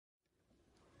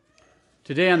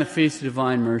Today on the Feast of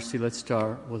Divine Mercy, let's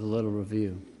start with a little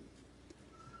review.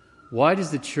 Why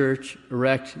does the Church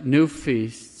erect new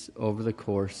feasts over the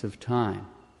course of time?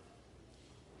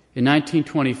 In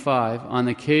 1925, on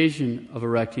the occasion of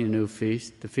erecting a new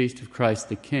feast, the Feast of Christ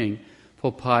the King,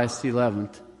 Pope Pius XI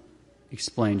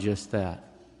explained just that.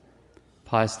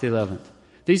 Pius XI.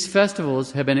 These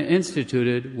festivals have been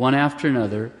instituted one after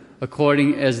another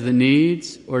according as the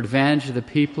needs or advantage of the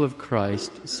people of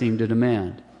Christ seem to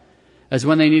demand, as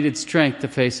when they needed strength to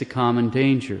face a common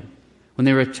danger, when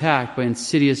they were attacked by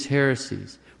insidious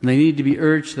heresies, when they needed to be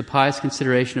urged to the pious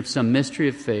consideration of some mystery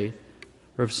of faith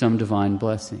or of some divine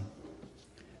blessing.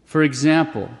 For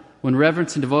example, when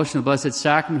reverence and devotion to the Blessed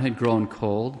Sacrament had grown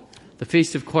cold, the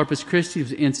Feast of Corpus Christi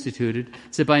was instituted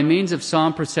so that by means of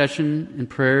solemn procession and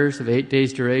prayers of 8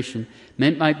 days' duration,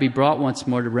 men might be brought once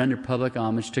more to render public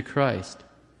homage to Christ.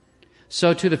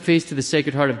 So too the Feast of the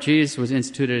Sacred Heart of Jesus was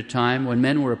instituted at a time when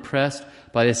men were oppressed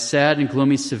by the sad and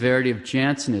gloomy severity of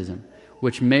Jansenism,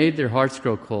 which made their hearts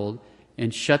grow cold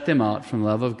and shut them out from the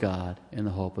love of God and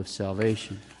the hope of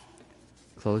salvation.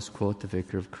 Close quote, the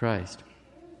Vicar of Christ.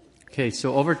 Okay,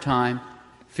 so over time,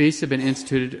 feasts have been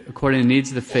instituted according to the needs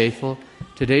of the faithful.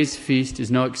 Today's feast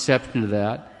is no exception to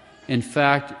that. In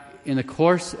fact, in the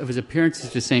course of his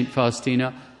appearances to St.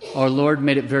 Faustina, our Lord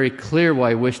made it very clear why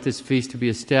he wished this feast to be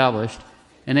established.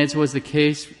 And as was the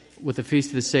case with the Feast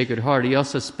of the Sacred Heart, he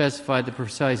also specified the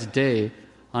precise day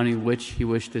on which he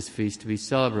wished this feast to be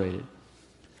celebrated.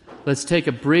 Let's take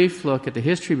a brief look at the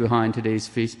history behind today's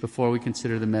feast before we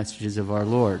consider the messages of our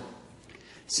Lord.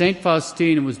 St.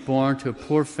 Faustina was born to a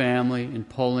poor family in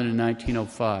Poland in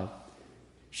 1905.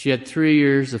 She had 3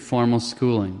 years of formal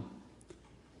schooling.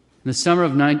 In the summer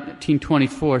of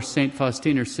 1924, St.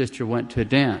 Faustina and her sister went to a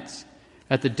dance.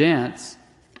 At the dance,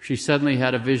 she suddenly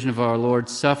had a vision of our Lord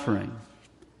suffering.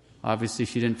 Obviously,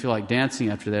 she didn't feel like dancing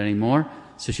after that anymore,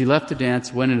 so she left the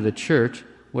dance, went into the church,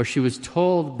 where she was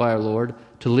told by our Lord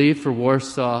to leave for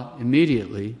Warsaw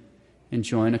immediately and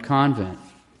join a convent.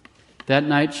 That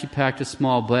night, she packed a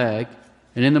small bag,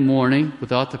 and in the morning,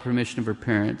 without the permission of her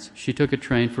parents, she took a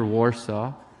train for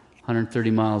Warsaw,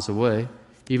 130 miles away,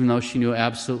 even though she knew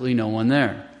absolutely no one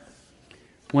there.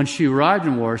 When she arrived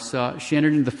in Warsaw, she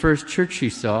entered into the first church she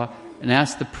saw and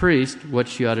asked the priest what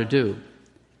she ought to do.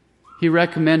 He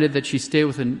recommended that she stay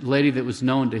with a lady that was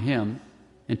known to him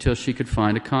until she could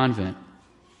find a convent.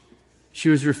 She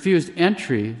was refused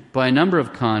entry by a number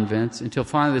of convents until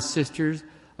finally the Sisters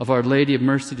of Our Lady of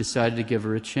Mercy decided to give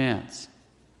her a chance.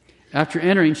 After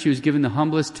entering, she was given the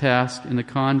humblest task in the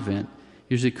convent,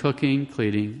 usually cooking,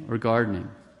 cleaning, or gardening.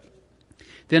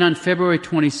 Then on February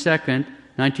 22nd,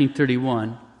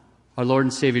 1931, our Lord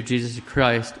and Savior Jesus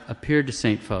Christ appeared to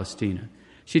St. Faustina.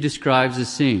 She describes the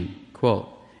scene, quote,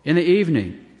 "In the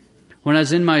evening, when I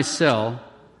was in my cell,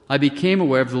 I became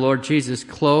aware of the Lord Jesus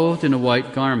clothed in a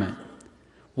white garment.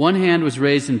 One hand was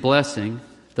raised in blessing,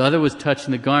 the other was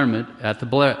touching the garment at the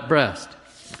breast.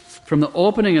 From the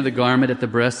opening of the garment at the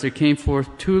breast there came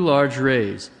forth 2 large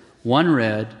rays, one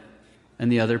red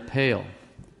and the other pale.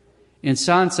 In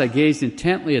silence I gazed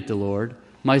intently at the Lord.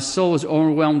 My soul was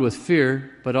overwhelmed with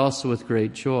fear, but also with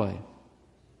great joy.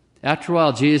 After a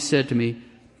while, Jesus said to me,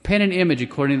 'Paint an image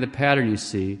according to the pattern you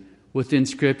see, with the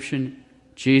inscription,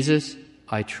 Jesus,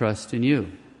 I trust in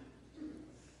you.'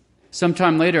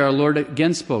 Sometime later, our Lord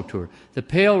again spoke to her. The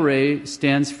pale ray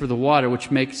stands for the water,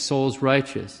 which makes souls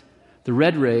righteous. The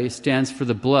red ray stands for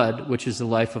the blood, which is the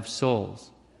life of souls.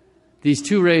 These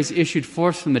 2 rays issued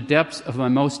forth from the depths of my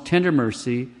most tender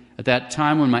mercy at that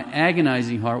time when my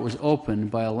agonizing heart was opened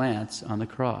by a lance on the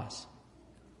cross."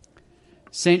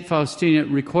 St. Faustina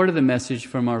recorded the message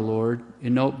from our Lord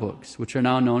in notebooks, which are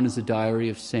now known as the Diary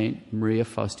of St. Maria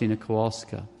Faustina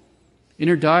Kowalska. In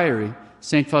her diary,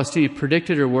 St. Faustina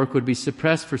predicted her work would be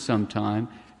suppressed for some time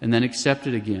and then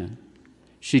accepted again.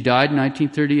 She died in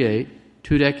 1938.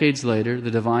 2 decades later, the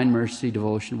Divine Mercy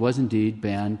devotion was indeed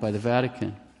banned by the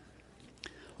Vatican.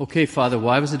 Okay, Father,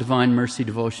 why was the Divine Mercy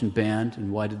devotion banned,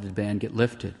 and why did the ban get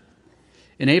lifted?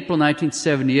 In April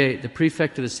 1978, the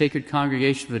prefect of the Sacred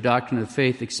Congregation for the Doctrine of the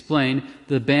Faith explained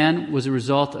that the ban was a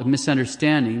result of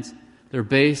misunderstandings that are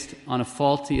based on a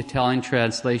faulty Italian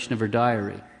translation of her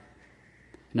diary.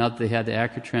 Now that they had the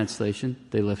accurate translation,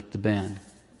 they lifted the ban.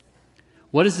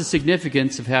 What is the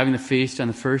significance of having the feast on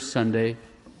the first Sunday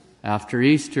after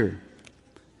Easter?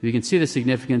 You can see the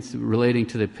significance relating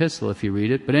to the epistle if you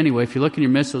read it. But anyway, if you look in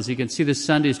your missals, you can see this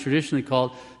Sunday is traditionally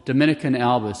called Dominican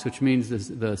Albus, which means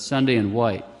the Sunday in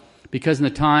white. Because in the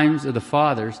times of the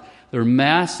fathers, there were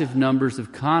massive numbers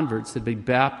of converts that had been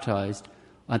baptized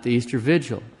at the Easter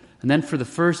Vigil. And then for the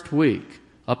first week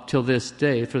up till this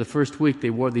day. For the first week, they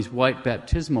wore these white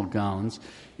baptismal gowns,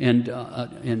 and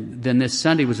then this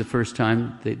Sunday was the first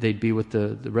time they'd be with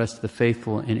the rest of the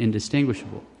faithful and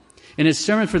indistinguishable. In his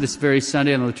sermon for this very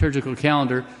Sunday on the liturgical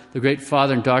calendar, the great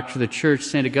father and doctor of the church,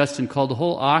 St. Augustine, called the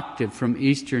whole octave from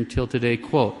Easter until today,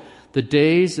 quote, the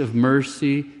days of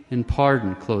mercy and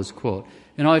pardon, close quote.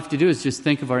 And all you have to do is just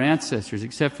think of our ancestors.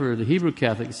 Except for the Hebrew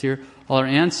Catholics here, all our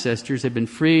ancestors had been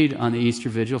freed on the Easter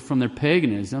Vigil from their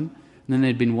paganism, and then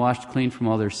they'd been washed clean from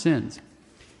all their sins.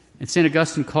 And St.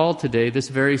 Augustine called today, this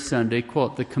very Sunday,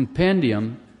 quote, the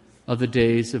compendium of the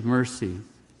days of mercy,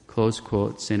 close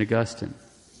quote, St. Augustine.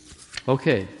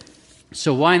 Okay,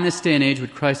 so why in this day and age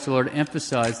would Christ the Lord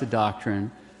emphasize the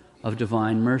doctrine of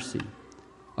divine mercy?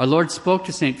 Our Lord spoke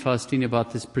to St. Faustina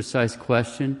about this precise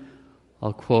question.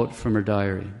 I'll quote from her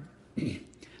diary.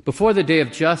 Before the day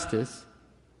of justice,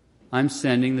 I'm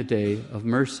sending the day of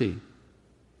mercy.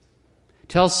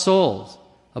 Tell souls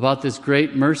about this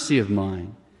great mercy of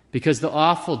mine, because the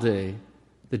awful day,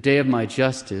 the day of my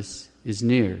justice, is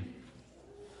near.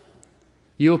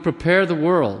 You will prepare the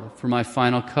world for my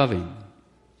final coming.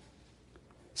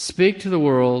 Speak to the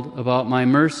world about my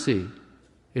mercy.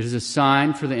 It is a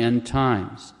sign for the end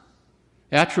times.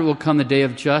 After it will come the day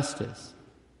of justice.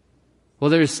 While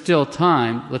there is still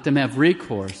time, let them have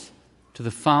recourse to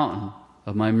the fountain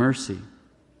of my mercy.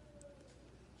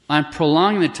 I'm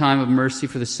prolonging the time of mercy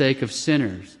for the sake of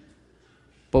sinners,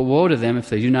 but woe to them if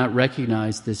they do not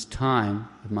recognize this time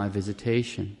of my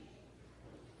visitation.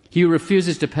 He who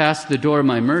refuses to pass through the door of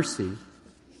my mercy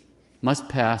must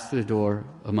pass through the door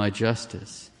of my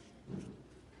justice.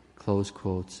 Close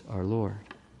quotes our Lord.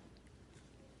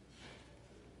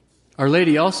 Our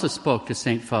Lady also spoke to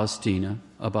St. Faustina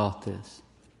about this,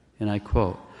 and I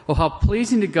quote, oh, how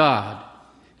pleasing to God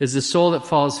is the soul that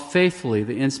follows faithfully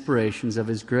the inspirations of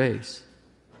His grace.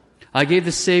 I gave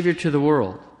the Savior to the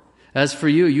world. As for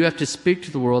you, you have to speak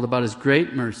to the world about His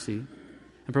great mercy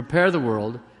and prepare the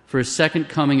world for His second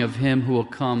coming of Him who will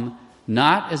come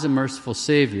not as a merciful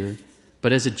Savior,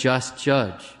 but as a just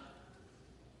judge.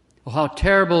 Oh, how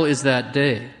terrible is that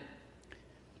day!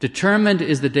 Determined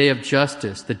is the day of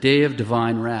justice, the day of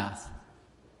divine wrath.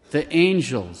 The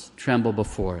angels tremble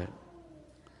before it.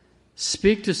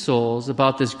 Speak to souls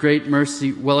about this great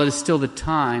mercy while it is still the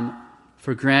time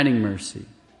for granting mercy.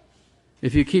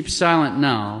 If you keep silent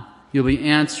now, you'll be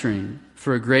answering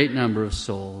for a great number of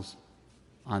souls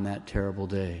on that terrible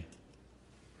day.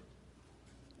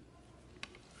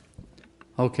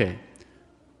 Okay,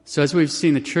 so as we've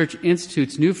seen, the Church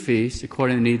institutes new feasts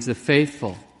according to the needs of the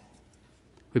faithful.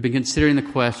 We've been considering the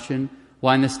question,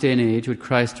 why in this day and age would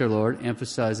Christ our Lord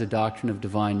emphasize the doctrine of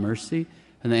divine mercy?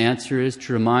 And the answer is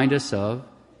to remind us of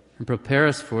and prepare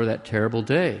us for that terrible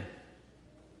day.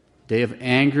 Day of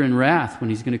anger and wrath when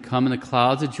He's going to come in the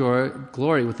clouds of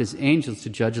glory with His angels to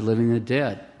judge the living and the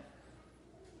dead.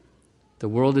 The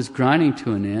world is grinding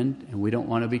to an end, and we don't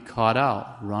want to be caught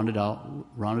out, rounded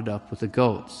up with the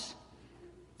goats.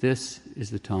 This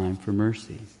is the time for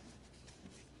mercy.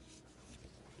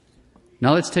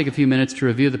 Now let's take a few minutes to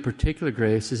review the particular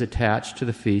graces attached to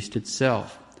the feast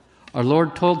itself. Our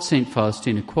Lord told St.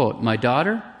 Faustina, quote, my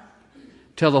daughter,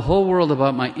 tell the whole world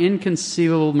about my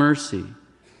inconceivable mercy.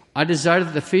 I desire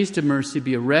that the Feast of Mercy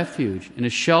be a refuge and a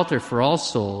shelter for all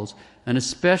souls, and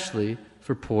especially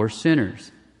for poor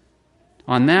sinners.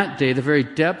 On that day, the very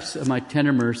depths of my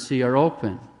tender mercy are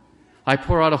open. I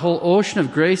pour out a whole ocean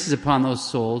of graces upon those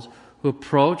souls who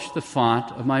approach the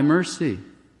font of my mercy.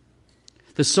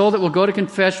 The soul that will go to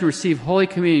confession and receive Holy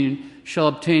Communion shall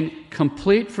obtain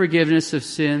complete forgiveness of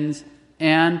sins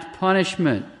and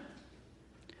punishment.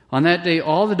 On that day,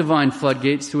 all the divine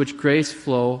floodgates to which grace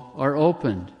flow are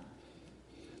opened.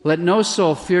 Let no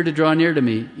soul fear to draw near to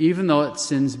me, even though its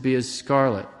sins be as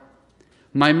scarlet.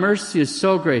 My mercy is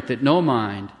so great that no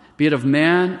mind, be it of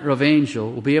man or of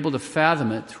angel, will be able to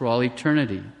fathom it through all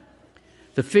eternity.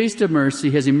 The Feast of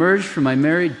Mercy has emerged from my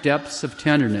merry depths of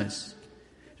tenderness.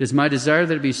 It is my desire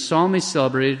that it be solemnly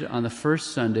celebrated on the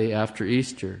first Sunday after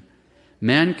Easter.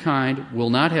 Mankind will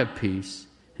not have peace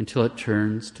until it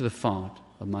turns to the fount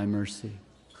of my mercy.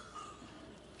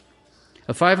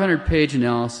 A 500-page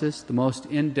analysis, the most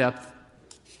in-depth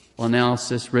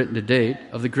analysis written to date,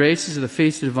 of the graces of the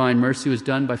Feast of Divine Mercy was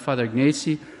done by Father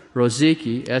Ignacy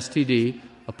Rosiecki, STD,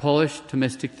 a Polish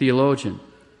Thomistic theologian.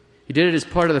 He did it as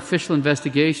part of the official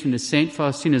investigation into St.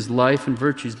 Faustina's life and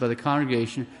virtues by the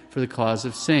Congregation for the Cause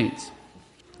of Saints.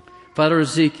 Father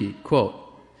Rosiecki, quote,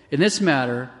 in this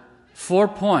matter, 4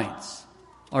 points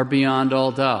are beyond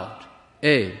all doubt.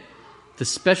 A, the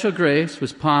special grace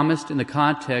was promised in the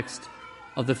context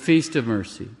of the Feast of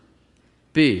Mercy.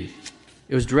 B,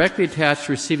 It was directly attached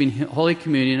to receiving Holy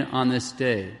Communion on this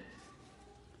day.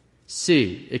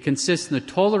 C, it consists in the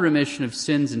total remission of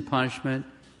sins and punishment.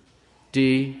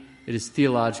 D, it is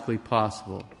theologically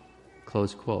possible.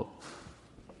 Close quote.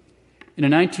 In a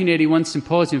 1981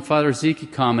 symposium, Father Ezekiel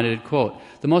commented, quote,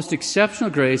 "The most exceptional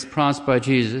grace promised by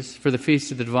Jesus for the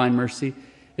Feast of the Divine Mercy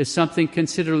is something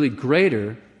considerably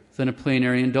greater than a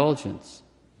plenary indulgence.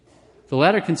 The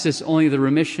latter consists only of the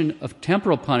remission of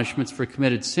temporal punishments for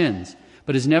committed sins,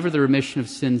 but is never the remission of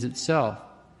sins itself.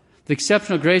 The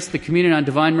exceptional grace of the communion on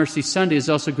Divine Mercy Sunday is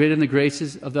also greater than the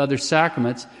graces of the other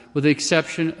sacraments, with the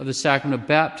exception of the sacrament of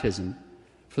baptism.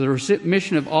 For the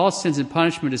remission of all sins and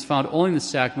punishment is found only in the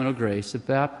sacramental grace of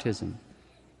baptism.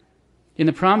 In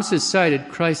the promises cited,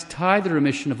 Christ tied the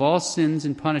remission of all sins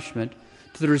and punishment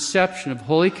to the reception of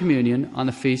Holy Communion on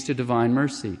the Feast of Divine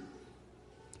Mercy.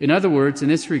 In other words, in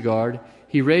this regard,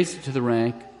 he raised it to the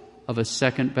rank of a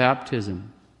second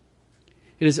baptism.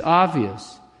 It is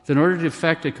obvious that in order to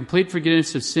effect a complete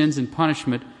forgiveness of sins and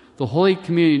punishment, the Holy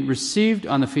Communion received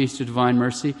on the Feast of Divine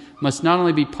Mercy must not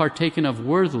only be partaken of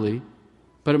worthily,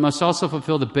 but it must also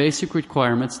fulfill the basic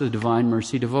requirements of the Divine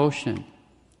Mercy devotion.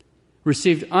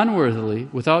 Received unworthily,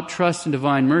 without trust in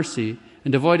Divine Mercy,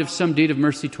 and devoid of some deed of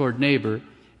mercy toward neighbor,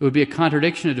 it would be a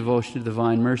contradiction of devotion to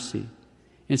Divine Mercy.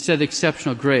 Instead of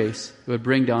exceptional grace, it would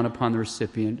bring down upon the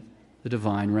recipient the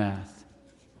divine wrath."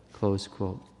 Close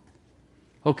quote.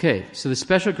 Okay, so the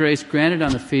special grace granted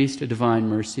on the Feast of Divine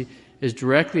Mercy is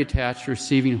directly attached to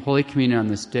receiving Holy Communion on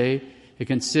this day. It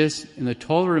consists in the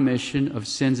total remission of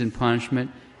sins and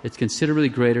punishment. It's considerably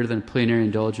greater than plenary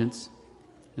indulgence.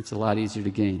 It's a lot easier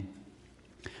to gain.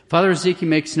 Father Ezekiel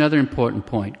makes another important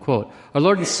point. Quote, "Our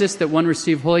Lord insists that one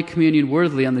receive Holy Communion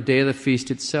worthily on the day of the feast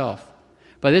itself.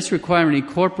 By this requirement, he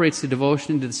incorporates the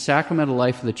devotion into the sacramental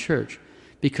life of the Church,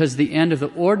 because the end of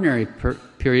the ordinary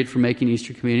period for making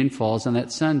Easter Communion falls on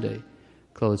that Sunday."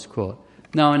 Close quote.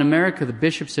 Now, in America, the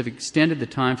bishops have extended the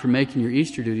time for making your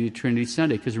Easter duty to Trinity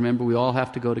Sunday, because remember, we all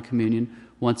have to go to communion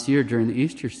once a year during the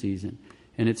Easter season.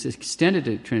 And it's extended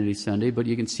to Trinity Sunday, but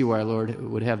you can see why our Lord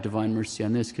would have divine mercy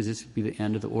on this, because this would be the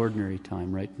end of the ordinary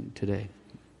time right today.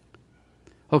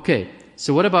 Okay,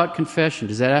 so what about confession?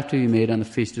 Does that have to be made on the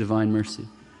Feast of Divine Mercy?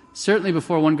 Certainly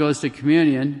before one goes to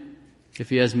communion, if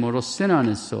he has mortal sin on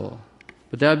his soul.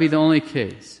 But that would be the only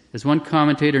case. As one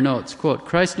commentator notes, quote,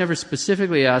 "Christ never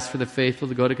specifically asked for the faithful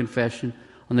to go to confession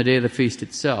on the day of the feast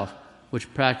itself,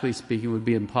 which practically speaking would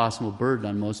be an impossible burden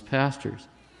on most pastors.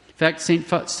 In fact, St.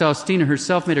 Faustina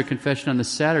herself made her confession on the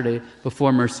Saturday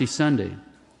before Mercy Sunday.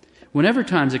 Whenever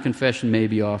times of confession may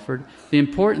be offered, the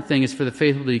important thing is for the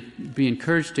faithful to be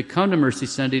encouraged to come to Mercy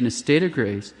Sunday in a state of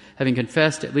grace, having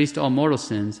confessed at least all mortal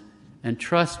sins, and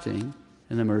trusting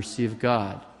in the mercy of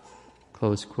God."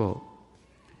 Close quote.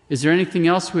 Is there anything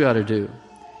else we ought to do?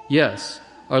 Yes.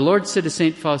 Our Lord said to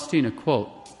St. Faustina, quote,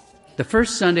 "The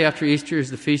first Sunday after Easter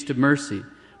is the Feast of Mercy,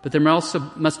 but there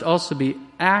must also be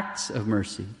acts of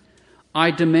mercy.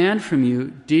 I demand from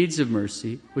you deeds of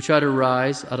mercy, which ought to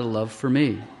arise out of love for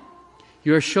me.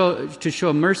 You are to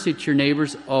show mercy to your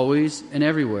neighbors always and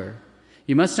everywhere.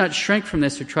 You must not shrink from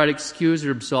this or try to excuse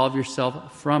or absolve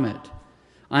yourself from it.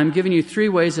 I am giving you 3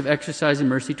 ways of exercising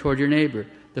mercy toward your neighbor.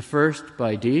 The first,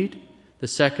 by deed. The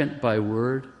second, by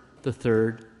word. The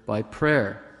third, by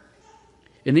prayer.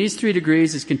 In these 3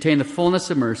 degrees is contained the fullness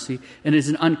of mercy, and is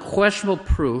an unquestionable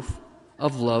proof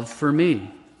of love for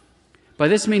me. By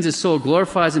this means the soul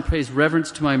glorifies and pays reverence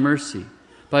to my mercy.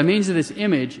 By means of this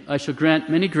image, I shall grant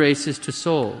many graces to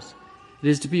souls. It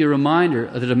is to be a reminder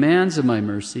of the demands of my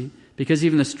mercy, because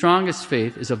even the strongest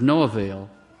faith is of no avail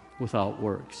without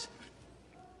works."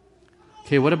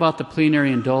 Okay, what about the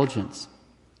plenary indulgence?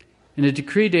 In a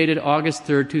decree dated August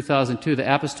 3rd, 2002,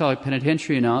 the Apostolic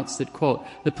Penitentiary announced that, quote,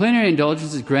 "The plenary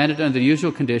indulgence is granted under the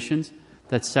usual conditions,"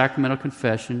 that's sacramental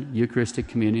confession, Eucharistic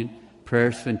communion,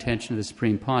 prayers for intention of the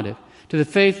Supreme Pontiff, "to the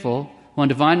faithful who on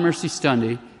Divine Mercy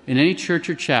Sunday in any church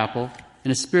or chapel,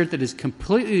 in a spirit that is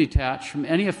completely detached from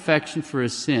any affection for a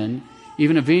sin,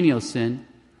 even a venial sin,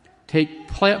 take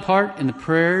part in the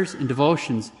prayers and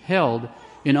devotions held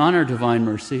in honor of Divine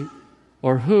Mercy,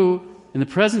 or who, in the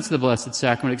presence of the Blessed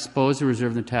Sacrament exposed or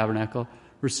reserved in the tabernacle,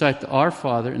 recite the Our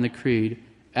Father and the Creed,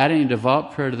 adding a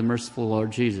devout prayer to the merciful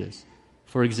Lord Jesus.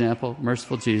 For example,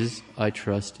 merciful Jesus, I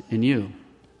trust in you."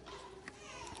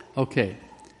 Okay,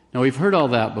 now we've heard all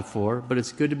that before, but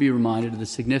it's good to be reminded of the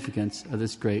significance of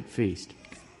this great feast.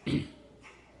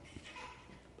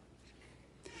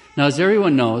 Now, as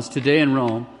everyone knows, today in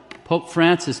Rome, Pope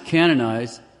Francis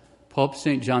canonized Pope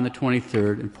St. John the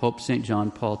 23rd and Pope St.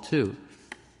 John Paul II.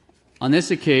 On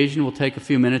this occasion, we'll take a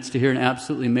few minutes to hear an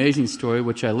absolutely amazing story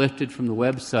which I lifted from the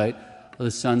website of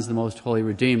the Sons of the Most Holy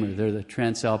Redeemer. They're the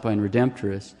Transalpine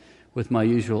Redemptorists, with my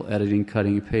usual editing,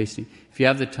 cutting, and pasting. If you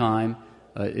have the time,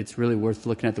 it's really worth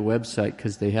looking at the website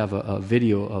because they have a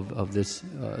video of this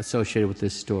associated with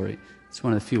this story. It's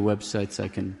one of the few websites I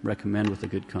can recommend with a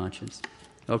good conscience.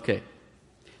 Okay.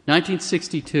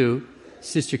 1962,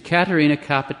 Sister Caterina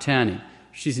Capitani.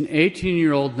 She's an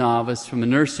 18-year-old novice from a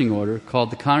nursing order called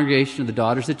the Congregation of the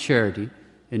Daughters of Charity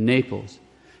in Naples.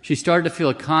 She started to feel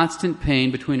a constant pain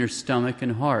between her stomach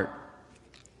and heart,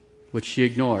 which she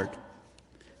ignored.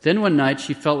 Then one night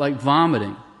she felt like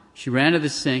vomiting. She ran to the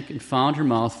sink and found her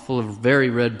mouth full of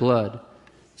very red blood.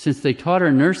 Since they taught her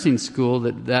in nursing school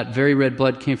that very red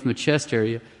blood came from the chest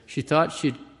area, she thought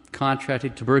she had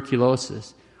contracted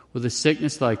tuberculosis. With a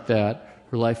sickness like that,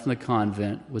 her life in the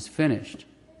convent was finished.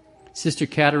 Sister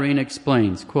Caterina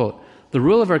explains, quote, "The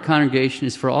rule of our congregation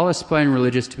is for all aspiring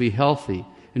religious to be healthy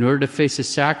in order to face the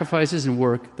sacrifices and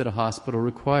work that a hospital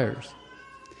requires.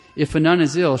 If a nun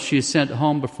is ill, she is sent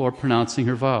home before pronouncing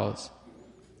her vows.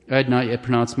 I had not yet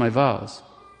pronounced my vows.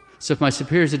 So if my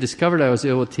superiors had discovered I was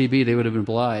ill with TB, they would have been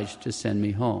obliged to send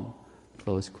me home."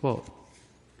 Close quote.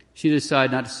 She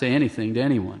decided not to say anything to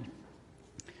anyone.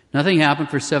 Nothing happened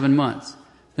for 7 months.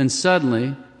 Then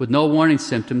suddenly, with no warning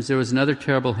symptoms, there was another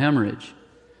terrible hemorrhage.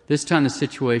 This time the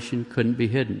situation couldn't be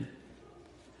hidden.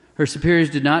 Her superiors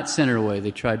did not send her away.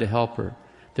 They tried to help her.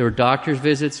 There were doctor's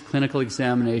visits, clinical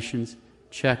examinations,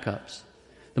 checkups.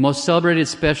 The most celebrated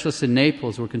specialists in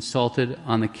Naples were consulted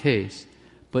on the case,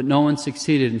 but no one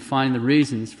succeeded in finding the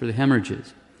reasons for the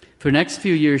hemorrhages. For the next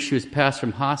few years, she was passed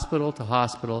from hospital to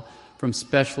hospital, from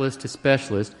specialist to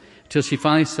specialist, until she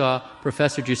finally saw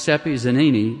Professor Giuseppe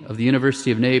Zanini of the University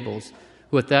of Naples,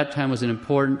 who at that time was an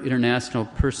important international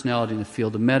personality in the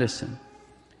field of medicine.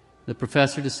 The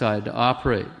professor decided to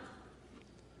operate.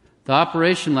 The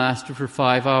operation lasted for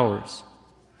 5 hours.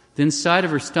 The inside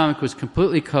of her stomach was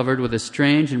completely covered with a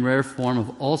strange and rare form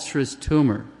of ulcerous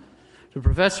tumor. The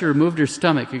professor removed her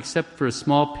stomach except for a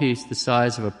small piece the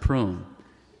size of a prune.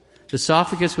 The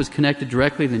esophagus was connected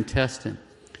directly to the intestine.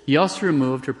 He also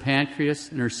removed her pancreas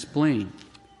and her spleen.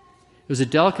 It was a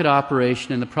delicate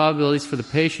operation, and the probabilities for the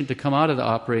patient to come out of the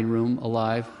operating room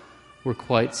alive were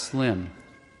quite slim.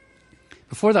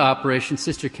 Before the operation,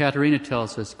 Sister Caterina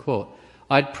tells us, quote,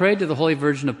 "I'd prayed to the Holy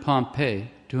Virgin of Pompeii,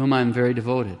 to whom I am very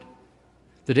devoted.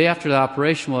 The day after the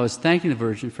operation, while I was thanking the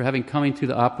Virgin for having come through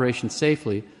the operation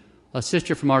safely, a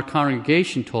sister from our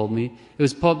congregation told me it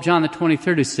was Pope John the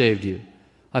 23rd who saved you.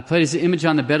 I placed his image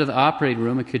on the bed of the operating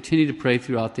room and continued to pray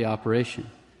throughout the operation.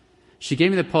 She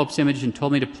gave me the Pope's image and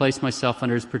told me to place myself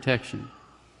under his protection.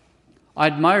 I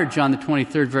admired John the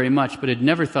 23rd very much, but had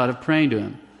never thought of praying to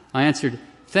him. I answered,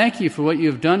 'Thank you for what you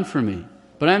have done for me,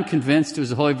 but I am convinced it was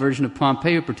the Holy Virgin of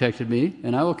Pompeii who protected me,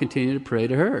 and I will continue to pray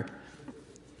to her.'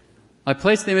 I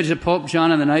placed the image of Pope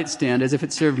John on the nightstand as if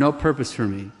it served no purpose for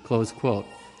me." Close quote.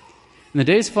 In the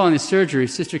days following the surgery,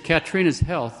 Sister Caterina's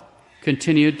health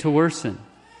continued to worsen.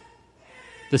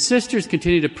 The sisters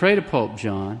continued to pray to Pope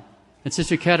John, and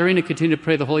Sister Caterina continued to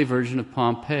pray to the Holy Virgin of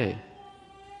Pompeii.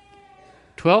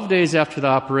 12 days after the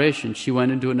operation, she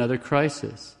went into another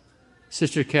crisis.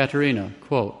 Sister Caterina,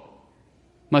 quote,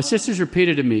 "My sisters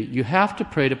repeated to me, 'You have to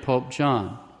pray to Pope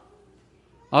John.'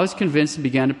 I was convinced and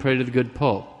began to pray to the good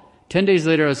Pope. 10 days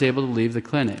later, I was able to leave the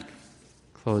clinic."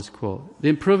 Close quote. The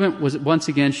improvement was once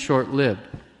again short-lived.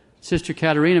 Sister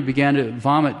Caterina began to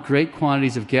vomit great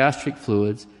quantities of gastric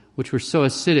fluids, which were so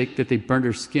acidic that they burned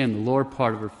her skin. The lower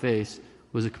part of her face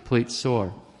was a complete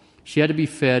sore. She had to be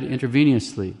fed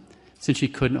intravenously, since she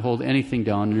couldn't hold anything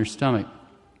down in her stomach.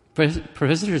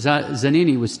 Professor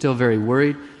Zanini was still very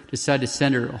worried, decided to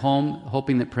send her home,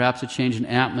 hoping that perhaps a change in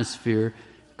atmosphere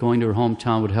going to her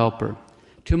hometown would help her.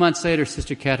 2 months later,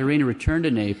 Sister Caterina returned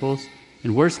to Naples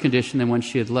in worse condition than when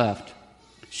she had left.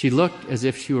 She looked as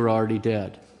if she were already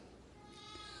dead.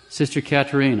 Sister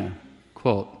Caterina,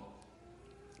 quote,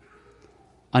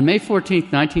 "On May 14,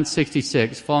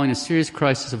 1966, following a serious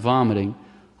crisis of vomiting,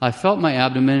 I felt my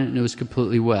abdomen and it was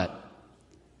completely wet.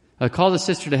 I called the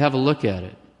sister to have a look at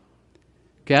it.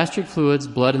 Gastric fluids,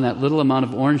 blood, and that little amount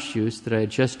of orange juice that I had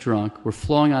just drunk were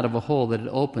flowing out of a hole that had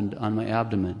opened on my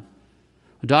abdomen.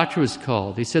 A doctor was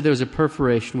called. He said there was a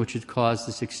perforation which had caused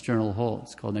this external hole.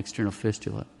 It's called an external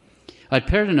fistula. I had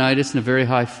peritonitis and a very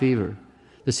high fever.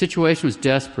 The situation was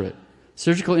desperate.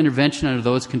 Surgical intervention under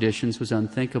those conditions was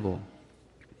unthinkable.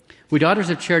 We Daughters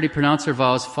of Charity pronounce our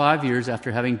vows 5 years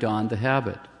after having donned the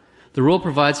habit. The rule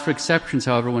provides for exceptions,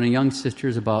 however, when a young sister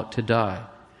is about to die.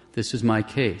 This was my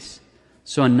case.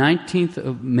 So on 19th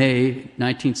of May,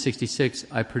 1966,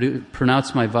 I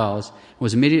pronounced my vows and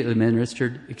was immediately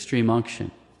administered extreme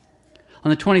unction. On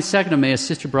the 22nd of May, a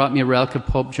sister brought me a relic of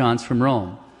Pope John's from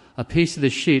Rome, a piece of the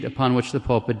sheet upon which the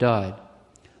Pope had died.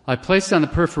 I placed it on the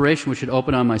perforation which had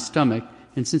opened on my stomach,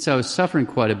 and since I was suffering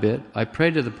quite a bit, I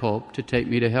prayed to the Pope to take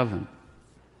me to heaven.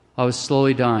 I was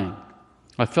slowly dying.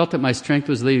 I felt that my strength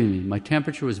was leaving me. My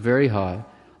temperature was very high.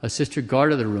 A sister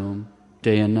guarded the room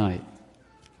day and night.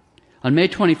 On May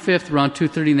 25th, around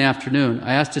 2:30 in the afternoon,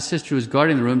 I asked a sister who was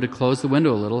guarding the room to close the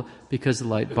window a little because the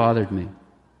light bothered me.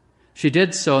 She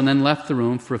did so and then left the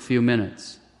room for a few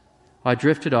minutes. I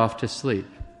drifted off to sleep.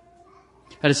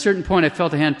 At a certain point, I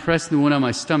felt a hand pressing the wound on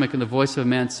my stomach and the voice of a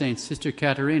man saying, "Sister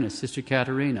Katerina, Sister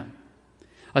Katerina."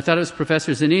 I thought it was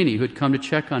Professor Zanini, who had come to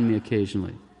check on me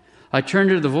occasionally. I turned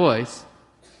to the voice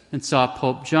and saw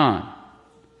Pope John.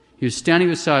 He was standing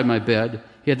beside my bed.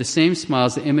 He had the same smile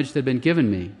as the image that had been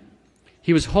given me.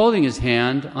 He was holding his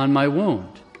hand on my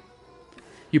wound.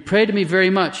 "You prayed to me very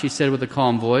much," he said with a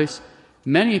calm voice.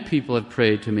 "Many people have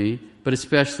prayed to me, but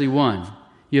especially one.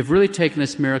 You have really taken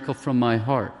this miracle from my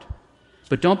heart.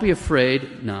 But don't be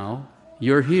afraid now.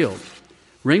 You're healed.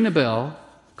 Ring the bell,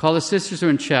 call the sisters who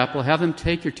are in chapel, have them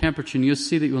take your temperature, and you'll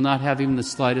see that you will not have even the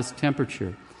slightest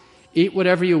temperature. Eat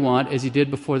whatever you want, as you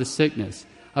did before the sickness.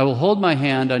 I will hold my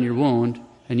hand on your wound,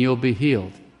 and you'll be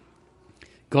healed.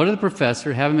 Go to the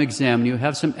professor, have him examine you,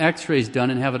 have some x-rays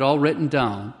done, and have it all written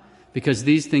down, because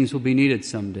these things will be needed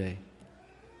someday."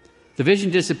 The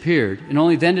vision disappeared, and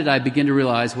only then did I begin to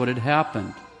realize what had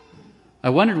happened. I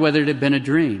wondered whether it had been a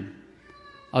dream.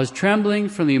 I was trembling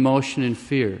from the emotion and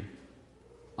fear.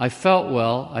 I felt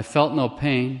well, I felt no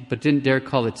pain, but didn't dare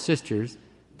call it sisters.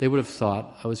 They would have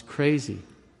thought I was crazy.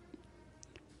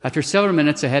 After several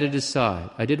minutes, I had to decide.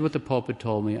 I did what the Pope had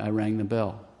told me. I rang the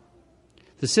bell.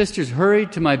 The sisters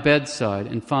hurried to my bedside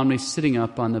and found me sitting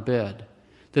up on the bed.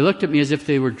 They looked at me as if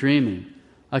they were dreaming.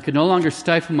 I could no longer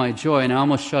stifle my joy, and I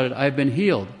almost shouted, "I have been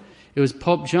healed. It was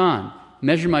Pope John.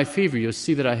 Measure my fever. You'll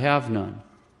see that I have none."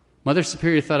 Mother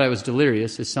Superior thought I was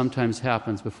delirious, as sometimes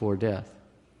happens before death.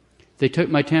 They took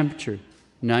my temperature,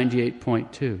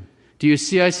 98.2. "Do you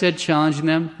see," I said, challenging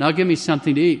them, "now give me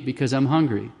something to eat because I'm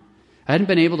hungry." I hadn't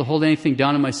been able to hold anything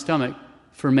down in my stomach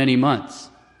for many months.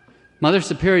 Mother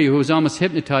Superior, who was almost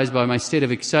hypnotized by my state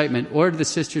of excitement, ordered the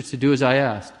sisters to do as I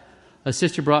asked. A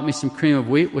sister brought me some cream of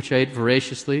wheat, which I ate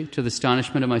voraciously, to the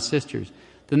astonishment of my sisters.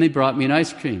 Then they brought me an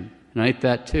ice cream, and I ate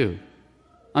that too.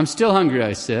 "I'm still hungry,"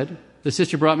 I said. The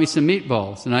sister brought me some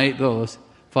meatballs, and I ate those,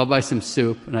 followed by some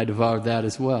soup, and I devoured that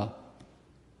as well.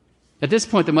 At this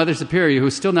point, the Mother Superior, who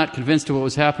was still not convinced of what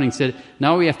was happening, said,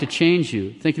 "Now we have to change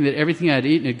you," thinking that everything I had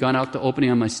eaten had gone out the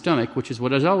opening on my stomach, which is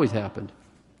what has always happened.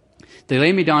 They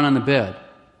laid me down on the bed.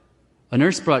 A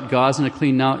nurse brought gauze and a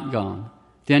clean nightgown,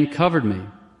 then covered me.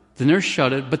 The nurse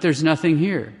shouted, "But there's nothing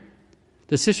here."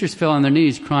 The sisters fell on their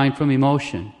knees, crying from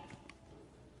emotion.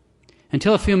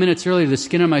 Until a few minutes earlier, the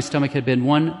skin on my stomach had been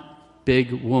one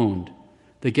big wound.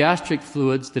 The gastric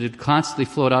fluids that had constantly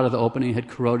flowed out of the opening had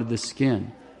corroded the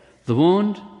skin. The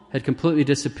wound had completely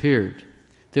disappeared.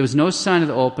 There was no sign of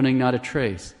the opening, not a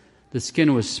trace. The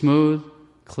skin was smooth,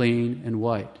 clean, and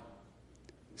white.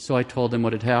 So I told them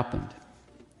what had happened.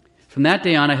 From that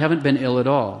day on, I haven't been ill at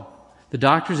all. The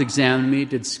doctors examined me,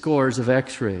 did scores of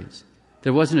x-rays.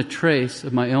 There wasn't a trace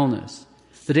of my illness.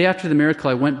 The day after the miracle,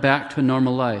 I went back to a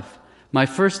normal life. My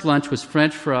first lunch was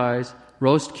French fries,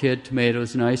 roast kid,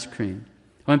 tomatoes, and ice cream.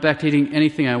 I went back to eating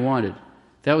anything I wanted.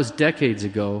 That was decades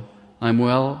ago. I'm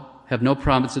well, have no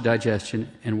problems with digestion,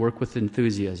 and work with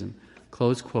enthusiasm.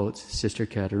 Close quotes, Sister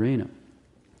Katerina.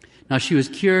 Now, she was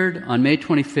cured on May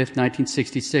 25th,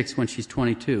 1966, when she's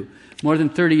 22. More than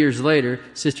 30 years later,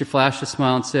 Sister flashed a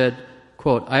smile and said,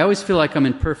 quote, "I always feel like I'm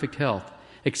in perfect health.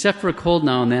 Except for a cold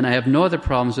now and then, I have no other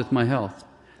problems with my health.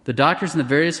 The doctors in the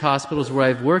various hospitals where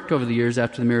I've worked over the years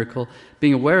after the miracle,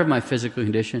 being aware of my physical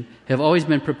condition, have always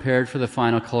been prepared for the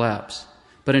final collapse.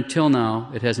 But until now,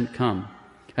 it hasn't come.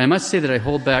 And I must say that I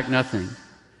hold back nothing.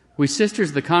 We sisters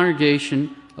of the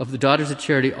congregation of the Daughters of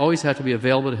Charity always have to be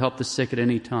available to help the sick at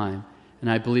any time, and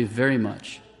I believe very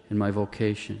much in my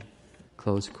vocation."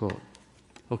 Close quote.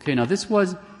 Okay, now this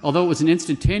was, although it was an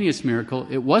instantaneous miracle,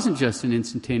 it wasn't just an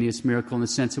instantaneous miracle in the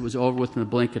sense it was over within the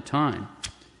blink of time.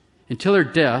 Until her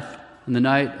death, on the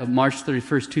night of March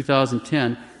 31st,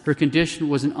 2010, her condition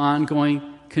was an ongoing,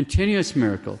 continuous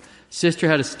miracle. Sister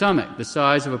had a stomach the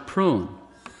size of a prune,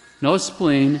 no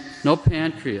spleen, no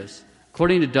pancreas.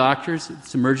 According to doctors,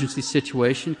 this emergency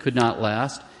situation could not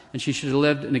last, and she should have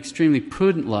lived an extremely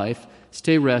prudent life,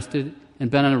 stay rested,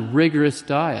 and been on a rigorous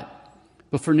diet.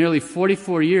 But for nearly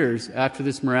 44 years after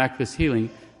this miraculous healing,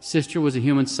 Sister was a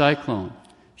human cyclone.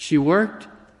 She worked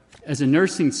as a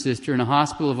nursing sister in a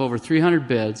hospital of over 300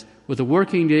 beds with a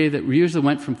working day that usually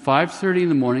went from 5:30 in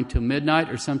the morning till midnight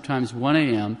or sometimes 1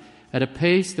 a.m. at a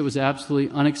pace that was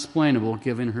absolutely unexplainable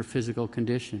given her physical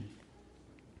condition.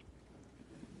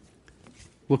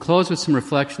 We'll close with some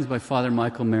reflections by Father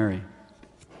Michael Mary.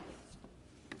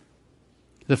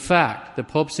 The fact that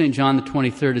Pope St. John the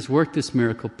 23rd has worked this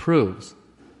miracle proves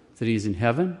that he's in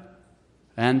heaven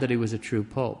and that he was a true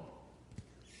pope.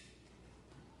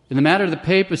 In the matter of the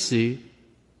papacy,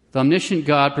 the omniscient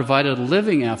God provided a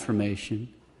living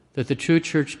affirmation that the true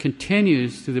church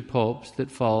continues through the popes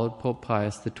that followed Pope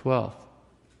Pius XII.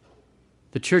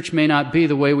 The church may not be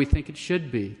the way we think it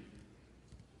should be,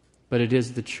 but it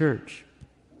is the church.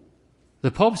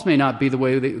 The popes may not be the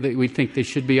way that we think they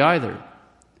should be either,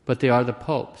 but they are the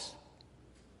popes.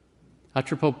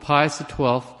 After Pope Pius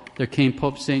XII, there came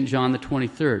Pope St. John the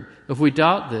 23rd. If we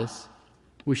doubt this,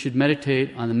 we should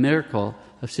meditate on the miracle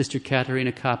of Sister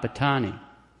Caterina Capitani.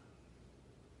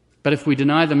 But if we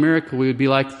deny the miracle, we would be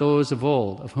like those of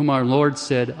old, of whom our Lord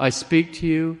said, I speak to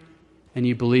you, and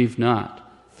you believe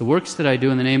not. The works that I do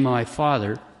in the name of my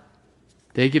Father,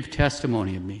 they give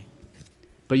testimony of me.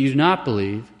 But you do not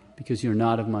believe, because you are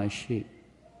not of my sheep.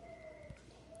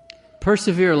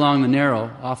 Persevere along the narrow,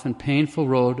 often painful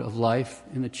road of life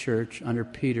in the church under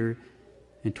Peter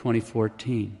in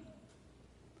 2014.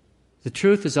 The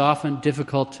truth is often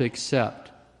difficult to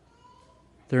accept.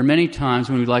 There are many times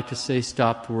when we'd like to say,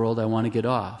 stop the world, I want to get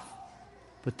off.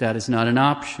 But that is not an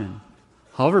option.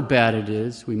 However bad it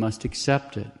is, we must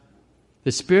accept it.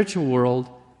 The spiritual world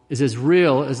is as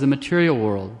real as the material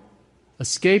world.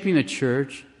 Escaping the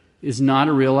church is not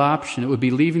a real option. It would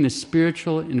be leaving the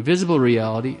spiritual, invisible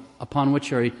reality upon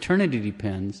which our eternity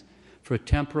depends for a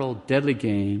temporal, deadly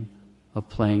game of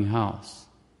playing house.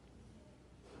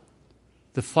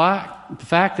 The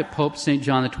fact that Pope St.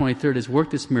 John the 23rd has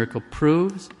worked this miracle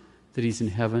proves that he's in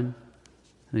heaven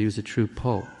and that he was a true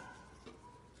pope.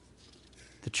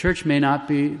 The church may not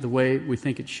be the way we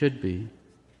think it should be,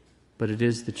 but it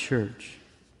is the church.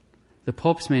 The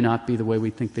popes may not be the way we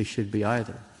think they should be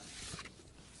either,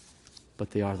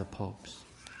 but they are the popes.